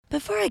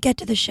Before I get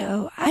to the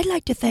show, I'd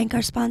like to thank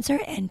our sponsor,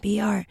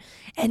 NPR.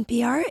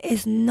 NPR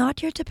is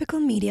not your typical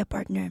media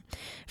partner.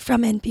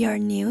 From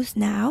NPR News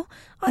Now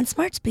on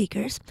smart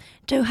speakers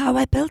to How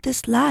I Built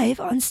This Live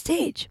on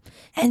stage,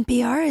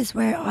 NPR is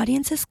where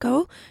audiences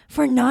go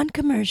for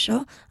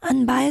non-commercial,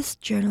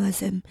 unbiased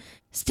journalism.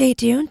 Stay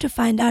tuned to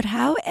find out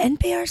how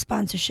NPR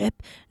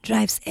sponsorship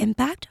drives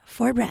impact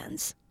for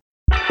brands.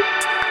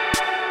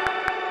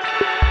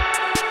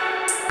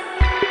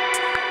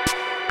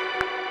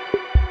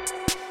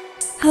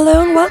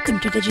 Hello and welcome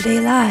to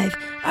Digiday Live,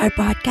 our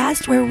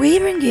podcast where we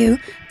bring you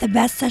the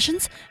best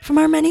sessions from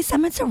our many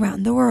summits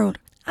around the world.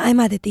 I'm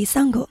Aditi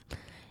Sangal.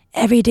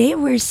 Every day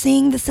we're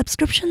seeing the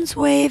subscriptions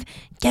wave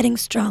getting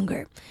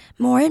stronger.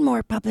 More and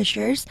more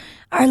publishers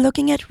are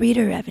looking at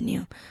reader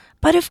revenue.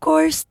 But of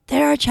course,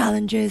 there are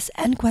challenges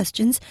and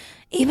questions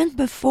even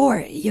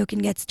before you can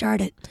get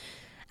started.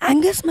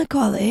 Angus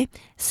Macaulay,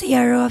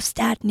 CRO of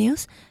Stat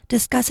News,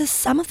 discusses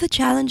some of the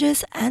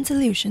challenges and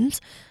solutions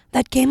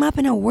that came up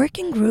in a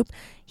working group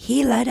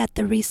he led at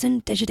the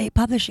recent Digiday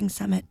Publishing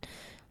Summit.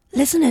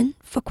 Listen in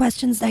for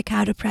questions like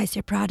how to price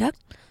your product,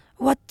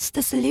 what's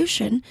the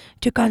solution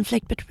to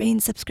conflict between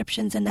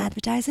subscriptions and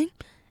advertising,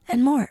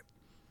 and more.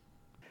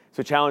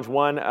 So challenge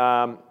one,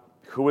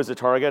 who is the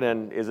target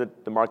and is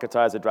it the market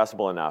size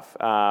addressable enough?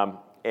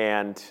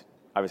 And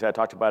obviously I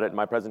talked about it in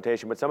my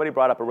presentation, but somebody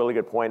brought up a really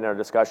good point in our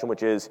discussion,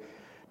 which is,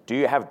 do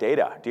you have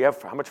data?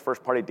 How much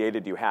first-party data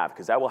do you have?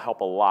 Because that will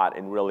help a lot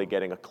in really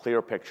getting a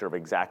clear picture of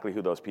exactly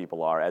who those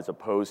people are, as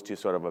opposed to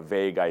sort of a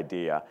vague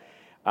idea.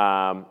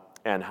 And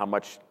how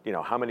much,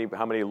 how many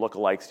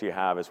lookalikes do you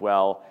have as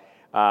well?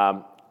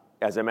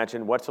 As I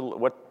mentioned,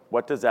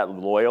 what does that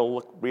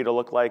loyal reader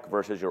look like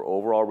versus your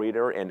overall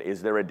reader? And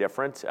is there a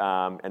difference?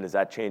 And does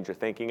that change your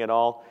thinking at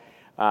all?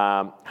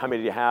 How many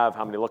do you have?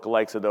 How many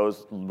lookalikes of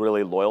those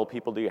really loyal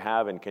people do you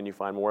have? And can you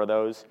find more of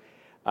those?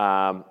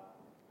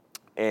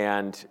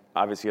 And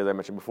obviously, as I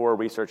mentioned before,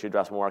 research the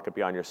addressable market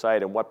beyond your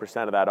site, and what %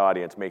 of that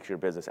audience makes your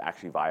business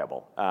actually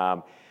viable.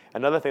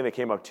 Another thing that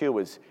came up too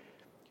was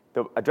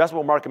the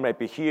addressable market might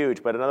be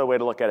huge, but another way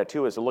to look at it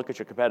too is to look at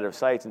your competitive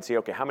sites and see,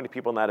 okay, how many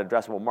people in that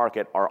addressable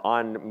market are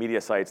on media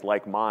sites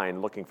like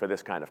mine looking for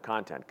this kind of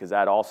content? Because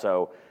that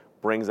also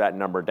brings that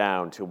number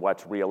down to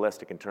what's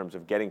realistic in terms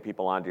of getting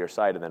people onto your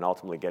site and then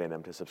ultimately getting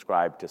them to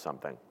subscribe to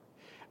something.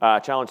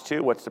 Challenge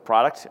two, what's the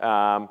product?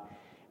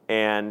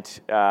 And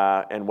what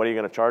are you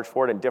going to charge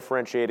for it, and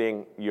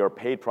differentiating your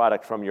paid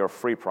product from your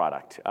free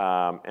product,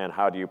 and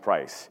how do you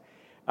price?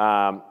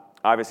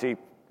 Obviously,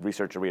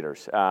 research your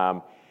readers.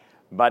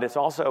 But it's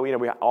also,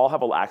 we all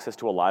have access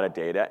to a lot of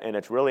data, and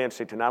it's really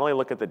interesting to not only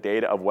look at the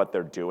data of what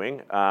they're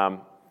doing,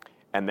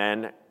 and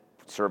then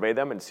survey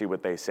them and see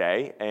what they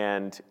say,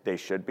 and they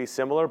should be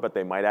similar, but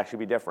they might actually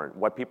be different.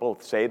 What people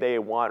say they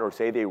want or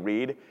say they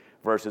read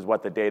versus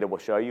what the data will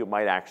show you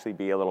might actually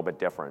be a little bit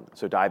different.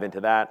 So dive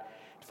into that.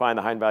 Find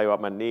the high value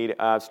augmented need.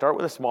 Start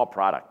with a small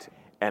product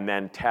and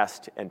then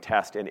test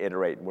and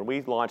iterate. When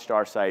we launched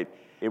our site,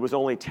 it was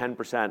only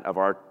 10% of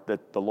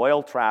the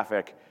loyal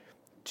traffic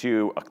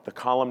to the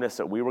columnists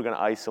that we were going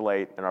to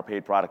isolate in our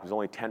paid product was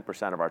only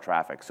 10% of our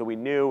traffic. So we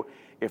knew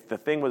if the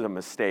thing was a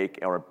mistake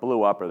or it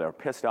blew up or they were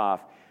pissed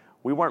off,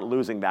 we weren't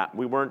losing that.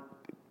 We weren't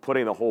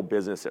putting the whole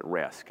business at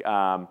risk.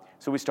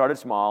 So we started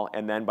small,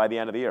 and then by the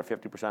end of the year,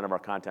 50% of our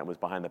content was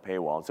behind the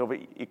paywall. And so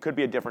it could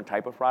be a different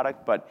type of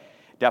product, but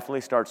definitely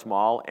start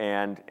small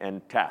and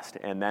test,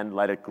 and then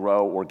let it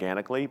grow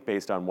organically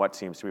based on what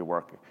seems to be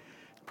working.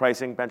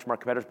 Pricing, benchmark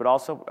competitors, but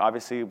also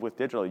obviously with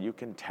digital, you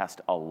can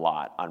test a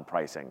lot on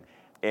pricing.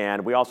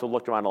 And we also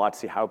looked around a lot to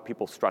see how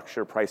people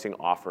structure pricing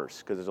offers,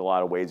 because there's a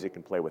lot of ways you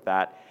can play with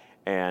that,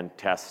 and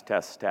test.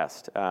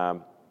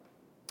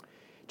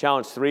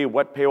 Challenge three,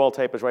 what paywall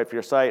type is right for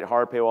your site?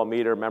 Hard paywall,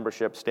 meter,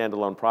 membership,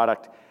 standalone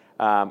product.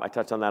 I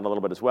touched on that a little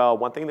bit as well.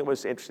 One thing that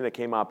was interesting that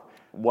came up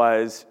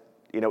was,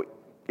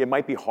 it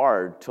might be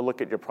hard to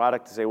look at your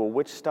product and say, well,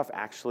 which stuff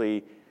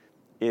actually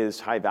is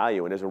high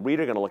value? And is a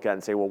reader going to look at it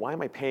and say, well, why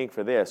am I paying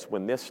for this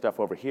when this stuff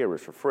over here is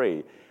for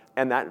free?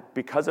 And that,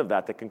 because of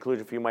that, the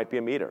conclusion for you might be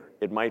a meter.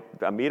 A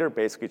meter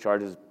basically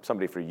charges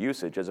somebody for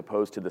usage as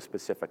opposed to the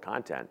specific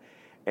content.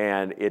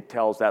 And it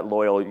tells that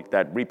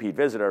repeat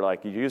visitor,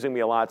 like, you're using me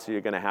a lot, so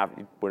we're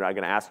not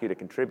going to ask you to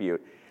contribute.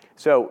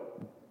 So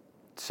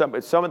some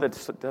of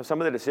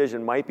the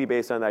decision might be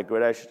based on that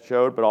grid I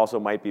showed, but also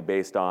might be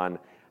based on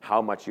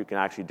how much you can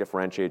actually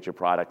differentiate your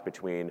product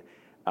between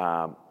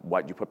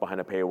what you put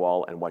behind a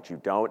paywall and what you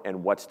don't,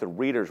 and what's the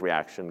reader's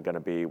reaction going to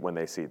be when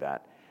they see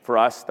that. For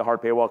us, the hard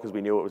paywall, because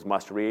we knew it was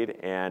must read,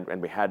 and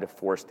we had to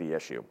force the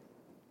issue.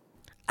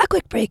 A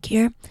quick break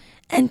here.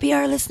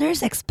 NPR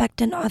listeners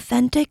expect an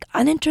authentic,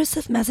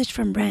 unintrusive message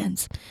from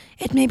brands.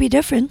 It may be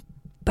different,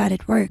 but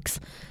it works.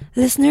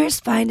 Listeners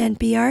find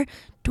NPR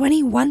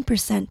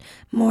 21%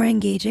 more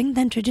engaging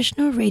than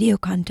traditional radio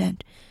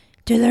content.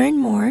 To learn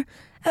more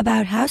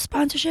about how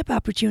sponsorship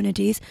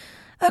opportunities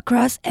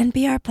across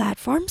NPR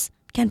platforms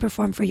can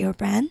perform for your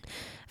brand,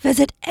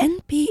 visit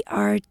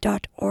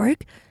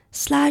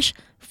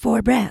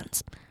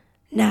npr.org/forbrands.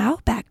 Now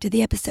back to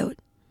the episode.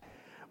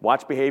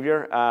 Watch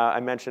behavior. I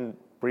mentioned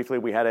briefly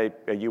we had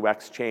a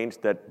UX change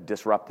that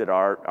disrupted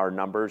our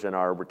numbers and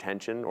our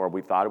retention, or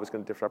we thought it was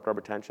going to disrupt our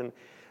retention.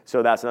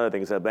 So that's another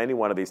thing, is that any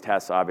one of these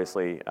tests,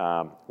 obviously,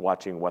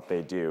 watching what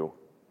they do.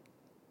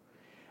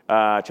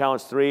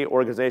 Challenge 3,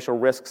 organizational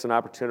risks and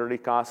opportunity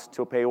costs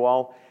to a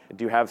paywall.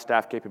 Do you have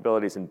staff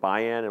capabilities and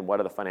buy-in, and what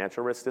are the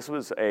financial risks? This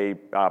was a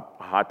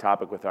hot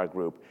topic with our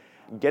group.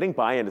 Getting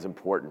buy-in is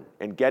important,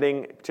 and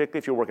particularly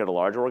if you work at a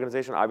larger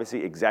organization,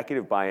 obviously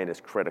executive buy-in is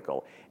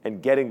critical,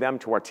 and getting them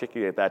to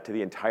articulate that to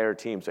the entire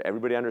team so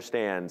everybody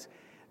understands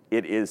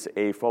it is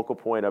a focal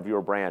point of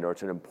your brand, or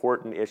it's an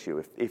important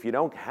issue. If you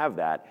don't have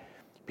that,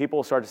 people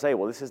will start to say,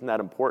 well, this isn't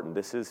that important.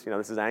 This is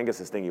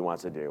Angus's thing he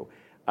wants to do.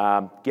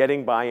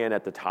 Getting buy-in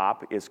at the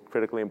top is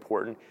critically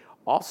important.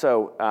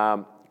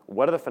 Also,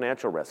 what are the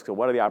financial risks, and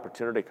what are the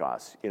opportunity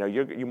costs?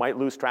 You might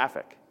lose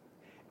traffic.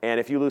 And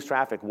if you lose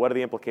traffic, what are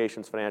the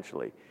implications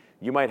financially?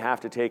 You might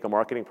have to take a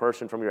marketing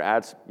person from your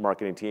ads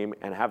marketing team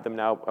and have them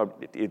now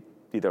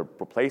either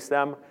replace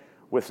them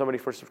with somebody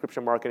for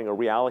subscription marketing or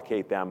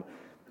reallocate them.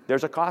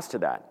 There's a cost to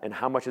that, and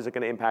how much is it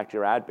going to impact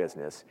your ad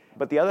business?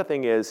 But the other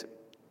thing is,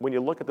 when you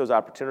look at those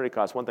opportunity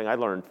costs, one thing I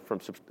learned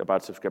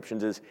about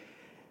subscriptions is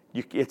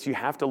you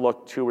have to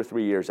look 2 or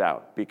 3 years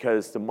out,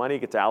 because the money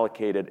gets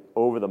allocated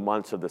over the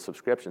months of the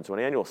subscription. So an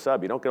annual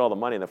sub, you don't get all the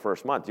money in the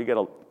first month. You get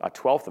a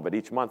 12th of it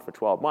each month for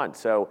 12 months.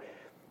 So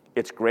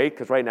it's great,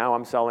 because right now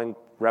I'm selling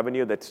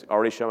revenue that's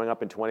already showing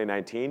up in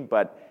 2019.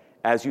 But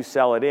as you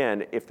sell it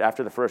in, if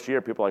after the first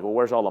year people are like, well,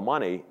 where's all the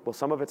money? Well,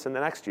 some of it's in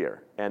the next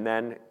year. And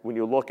then when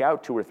you look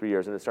out 2 or 3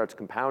 years and it starts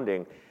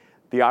compounding,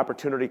 the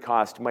opportunity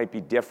cost might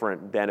be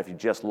different than if you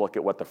just look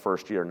at what the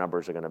first year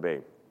numbers are going to be.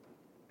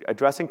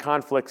 Addressing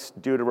conflicts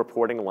due to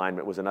reporting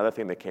alignment was another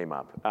thing that came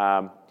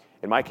up.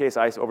 In my case,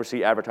 I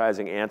oversee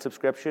advertising and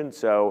subscription,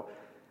 so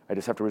I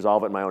just have to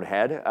resolve it in my own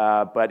head.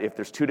 But if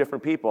there's 2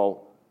 different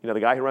people, the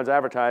guy who runs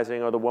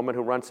advertising or the woman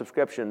who runs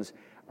subscriptions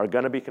are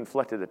going to be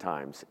conflicted at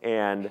times.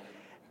 And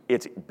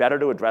it's better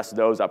to address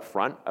those up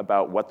front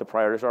about what the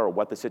priorities are or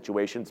what the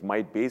situations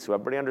might be, so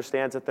everybody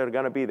understands that they're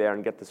going to be there,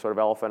 and get the sort of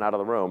elephant out of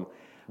the room.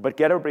 But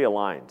get everybody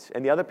aligned.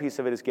 And the other piece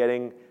of it is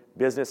getting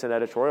business and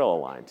editorial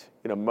aligned.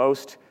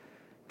 Most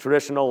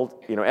traditional,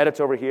 edits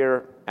over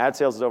here, ad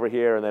sales is over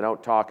here, and they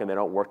don't talk and they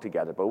don't work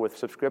together. But with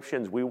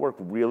subscriptions, we work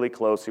really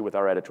closely with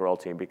our editorial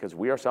team, because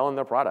we are selling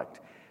their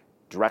product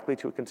directly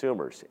to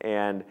consumers.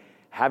 And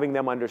having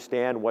them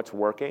understand what's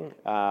working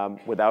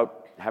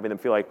without having them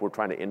feel like we're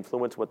trying to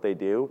influence what they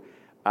do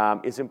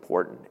is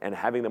important. And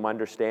having them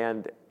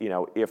understand,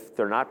 if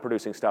they're not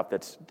producing stuff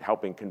that's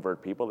helping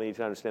convert people, they need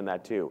to understand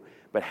that too.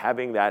 But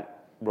having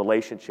that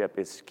relationship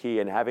is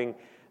key, and having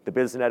the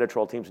business and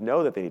editorial teams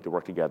know that they need to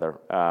work together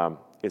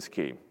is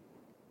key.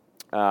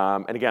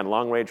 And again,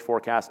 long-range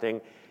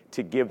forecasting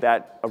to give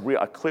that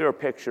a clearer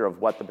picture of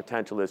what the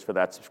potential is for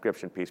that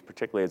subscription piece,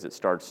 particularly as it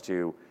starts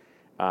to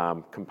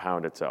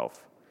compound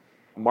itself.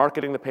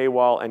 Marketing the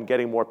paywall and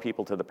getting more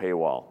people to the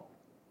paywall.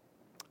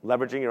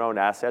 Leveraging your own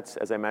assets.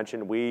 As I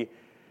mentioned, we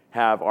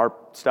have our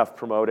stuff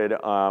promoted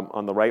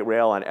on the right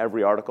rail on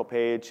every article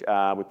page.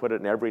 We put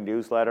it in every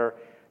newsletter,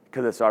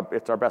 because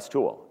it's our best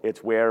tool.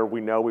 It's where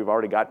we know we've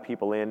already got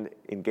people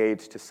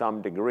engaged to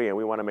some degree, and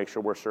we want to make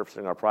sure we're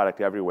surfacing our product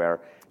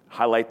everywhere.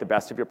 Highlight the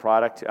best of your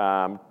product,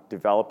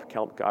 develop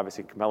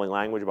obviously compelling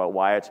language about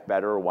why it's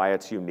better or why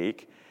it's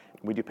unique.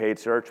 We do paid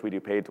search, we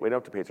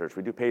don't do paid search,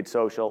 we do paid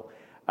social.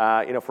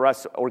 For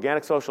us,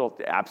 organic social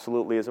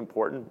absolutely is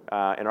important.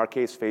 In our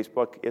case,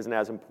 Facebook isn't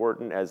as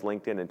important as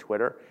LinkedIn and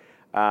Twitter.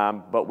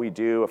 But we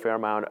do a fair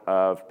amount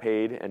of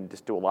paid and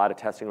just do a lot of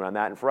testing around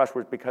that. And for us,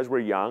 because we're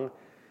young,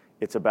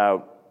 it's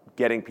about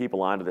getting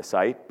people onto the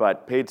site,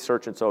 but paid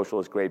search and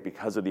social is great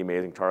because of the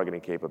amazing targeting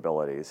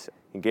capabilities.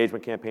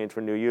 Engagement campaigns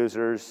for new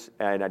users,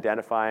 and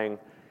identifying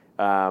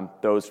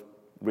those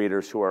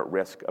readers who are at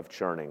risk of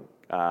churning,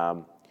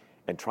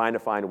 and trying to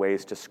find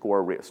ways to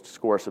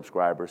score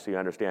subscribers, so you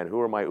understand who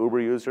are my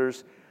Uber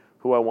users,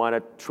 who I want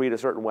to treat a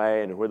certain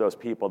way, and who are those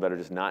people that are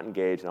just not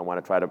engaged, and I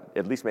want to try to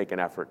at least make an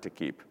effort to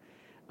keep.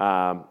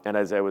 And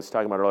as I was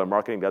talking about earlier,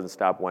 marketing doesn't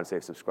stop once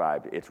they've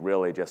subscribed. It's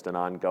really just an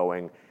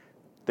ongoing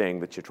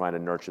thing that you're trying to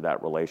nurture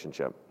that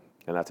relationship.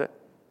 And that's it.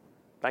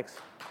 Thanks.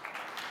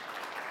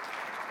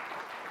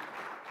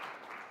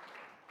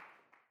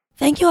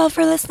 Thank you all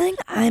for listening.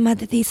 I'm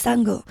Aditi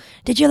Sangal.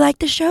 Did you like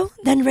the show?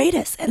 Then rate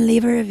us and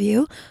leave a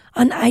review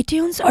on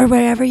iTunes or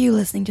wherever you're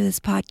listening to this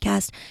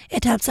podcast.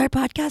 It helps our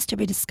podcast to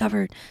be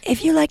discovered.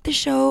 If you like the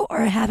show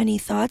or have any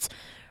thoughts,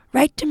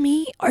 write to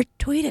me or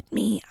tweet at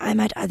me. I'm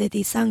at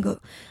Aditi Sangal.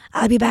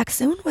 I'll be back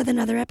soon with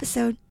another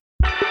episode.